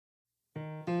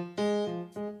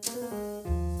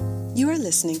You are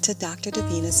listening to Dr.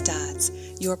 Davina's Dots,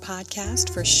 your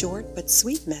podcast for short but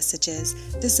sweet messages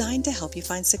designed to help you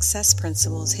find success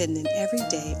principles hidden in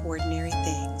everyday, ordinary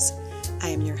things. I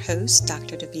am your host,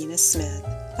 Dr. Davina Smith.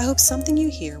 I hope something you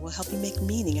hear will help you make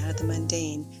meaning out of the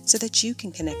mundane so that you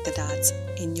can connect the dots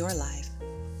in your life.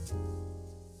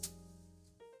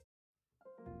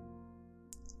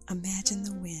 Imagine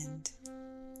the wind,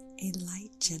 a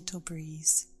light, gentle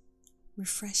breeze,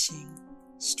 refreshing,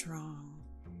 strong,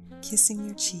 kissing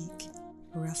your cheek,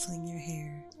 ruffling your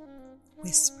hair,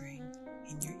 whispering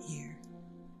in your ear.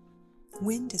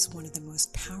 Wind is one of the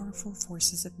most powerful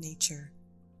forces of nature.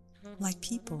 Like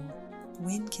people,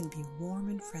 wind can be warm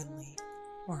and friendly,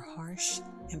 or harsh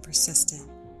and persistent.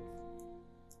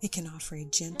 It can offer a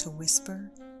gentle whisper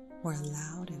or a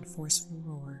loud and forceful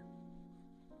roar.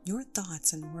 Your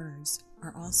thoughts and words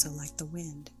are also like the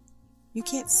wind. You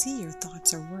can't see your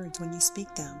thoughts or words when you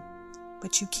speak them,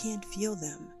 but you can feel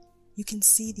them. You can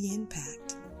see the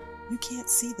impact. You can't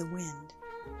see the wind,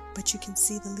 but you can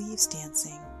see the leaves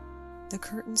dancing, the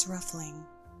curtains ruffling,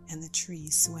 and the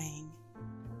trees swaying.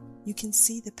 You can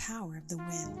see the power of the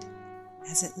wind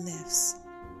as it lifts,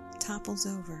 topples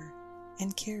over,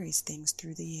 and carries things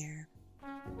through the air.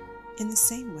 In the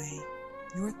same way,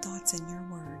 your thoughts and your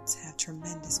words have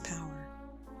tremendous power.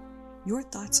 Your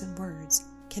thoughts and words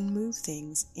can move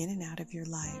things in and out of your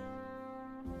life.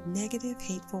 Negative,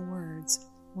 hateful words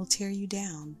will tear you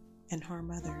down and harm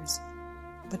others,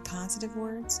 but positive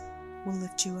words will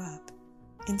lift you up,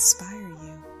 inspire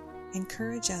you,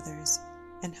 encourage others,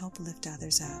 and help lift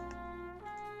others up.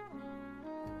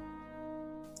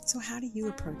 So how do you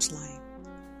approach life?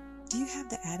 Do you have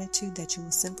the attitude that you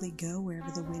will simply go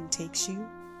wherever the wind takes you,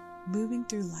 moving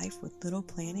through life with little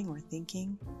planning or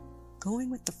thinking, going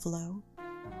with the flow,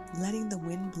 letting the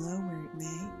wind blow where it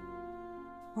may?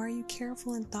 Or are you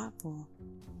careful and thoughtful,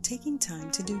 taking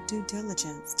time to do due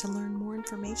diligence to learn more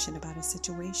information about a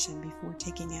situation before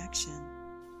taking action?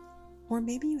 Or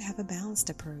maybe you have a balanced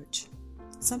approach.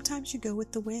 Sometimes you go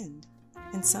with the wind,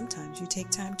 and sometimes you take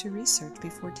time to research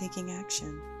before taking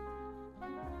action.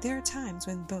 There are times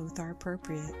when both are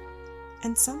appropriate,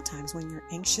 and sometimes when you're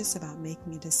anxious about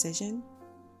making a decision,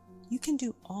 you can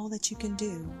do all that you can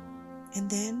do, and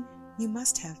then you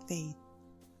must have faith,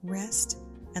 rest,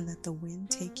 and let the wind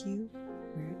take you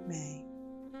where it may.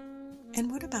 And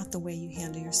what about the way you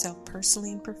handle yourself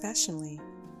personally and professionally?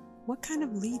 What kind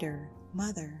of leader,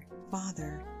 mother,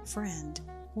 father, friend,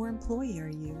 or employee are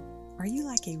you? Are you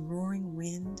like a roaring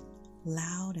wind,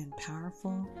 loud and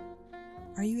powerful?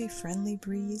 Are you a friendly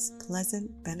breeze,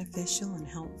 pleasant, beneficial, and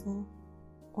helpful?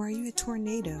 Or are you a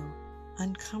tornado,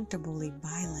 uncomfortably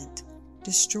violent,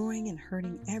 destroying and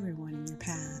hurting everyone in your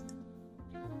path?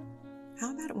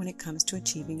 How about when it comes to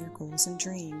achieving your goals and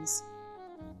dreams?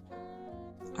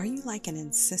 Are you like an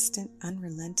insistent,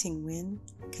 unrelenting wind,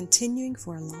 continuing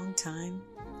for a long time,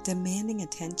 demanding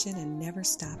attention and never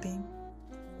stopping?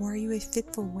 Or are you a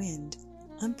fitful wind,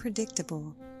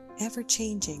 unpredictable,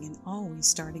 ever-changing, and always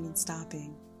starting and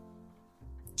stopping?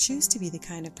 Choose to be the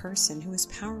kind of person who is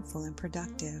powerful and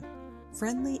productive,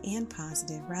 friendly and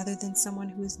positive, rather than someone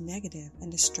who is negative and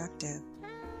destructive.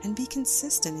 And be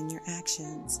consistent in your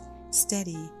actions,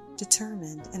 steady,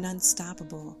 determined, and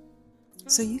unstoppable,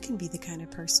 so you can be the kind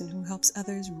of person who helps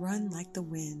others run like the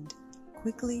wind,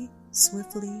 quickly,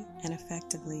 swiftly, and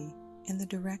effectively in the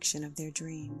direction of their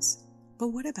dreams. But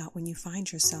what about when you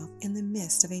find yourself in the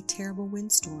midst of a terrible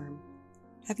windstorm?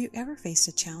 Have you ever faced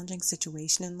a challenging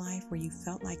situation in life where you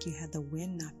felt like you had the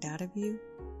wind knocked out of you?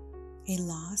 A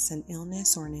loss, an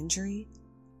illness, or an injury?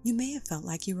 You may have felt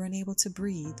like you were unable to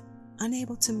breathe,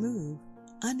 unable to move,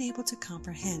 unable to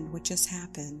comprehend what just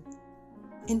happened.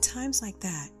 In times like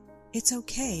that, it's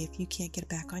okay if you can't get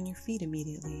back on your feet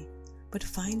immediately, but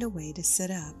find a way to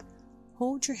sit up,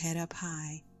 hold your head up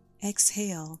high,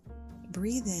 exhale,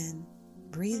 breathe in,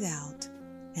 breathe out,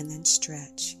 and then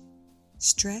stretch.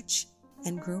 Stretch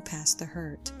and grow past the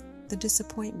hurt, the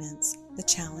disappointments, the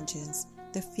challenges,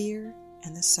 the fear,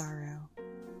 and the sorrow.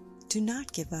 Do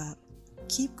not give up.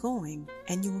 Keep going,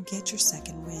 and you will get your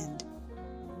second wind.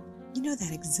 You know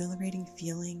that exhilarating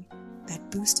feeling,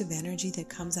 that boost of energy that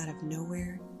comes out of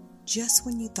nowhere? Just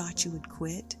when you thought you would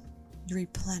quit, you're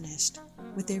replenished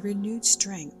with a renewed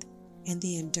strength and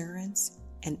the endurance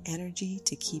and energy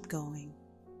to keep going.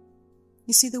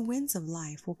 You see, the winds of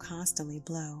life will constantly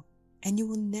blow, and you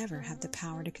will never have the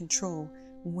power to control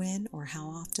when or how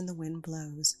often the wind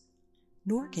blows.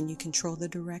 Nor can you control the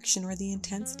direction or the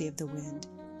intensity of the wind,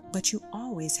 but you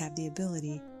always have the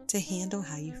ability to handle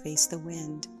how you face the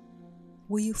wind.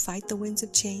 Will you fight the winds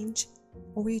of change,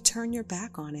 or will you turn your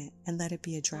back on it and let it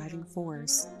be a driving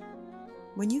force?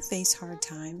 When you face hard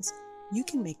times, you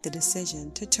can make the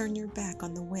decision to turn your back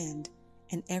on the wind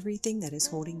and everything that is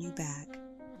holding you back.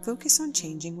 Focus on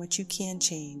changing what you can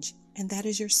change, and that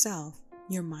is yourself,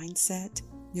 your mindset,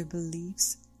 your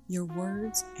beliefs, your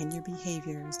words, and your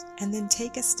behaviors. And then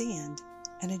take a stand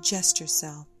and adjust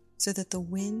yourself so that the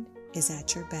wind is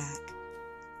at your back.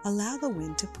 Allow the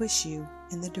wind to push you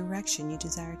in the direction you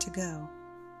desire to go.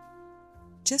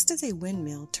 Just as a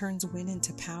windmill turns wind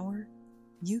into power,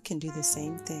 you can do the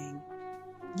same thing.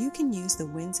 You can use the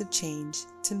winds of change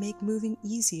to make moving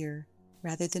easier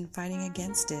rather than fighting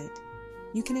against it.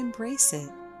 You can embrace it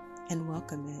and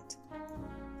welcome it.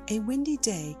 A windy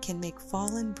day can make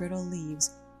fallen, brittle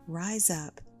leaves rise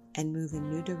up and move in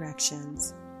new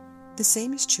directions. The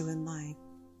same is true in life.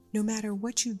 No matter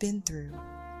what you've been through,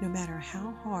 no matter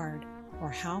how hard or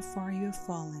how far you have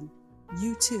fallen,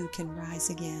 you too can rise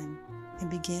again and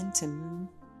begin to move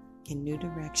in new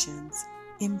directions.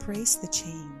 Embrace the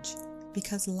change,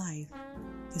 because life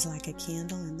is like a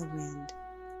candle in the wind.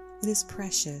 It is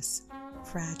precious,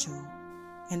 fragile,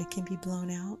 and it can be blown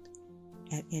out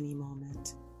at any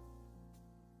moment.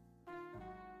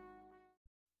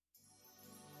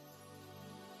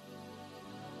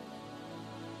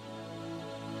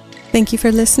 Thank you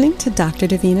for listening to Dr.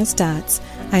 Davina's Dots.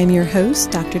 I am your host,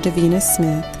 Dr. Davina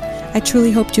Smith. I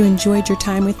truly hope you enjoyed your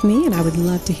time with me, and I would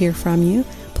love to hear from you.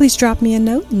 Please drop me a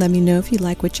note and let me know if you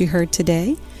like what you heard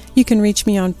today. You can reach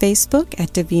me on Facebook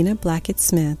at Davina Blackett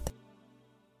Smith.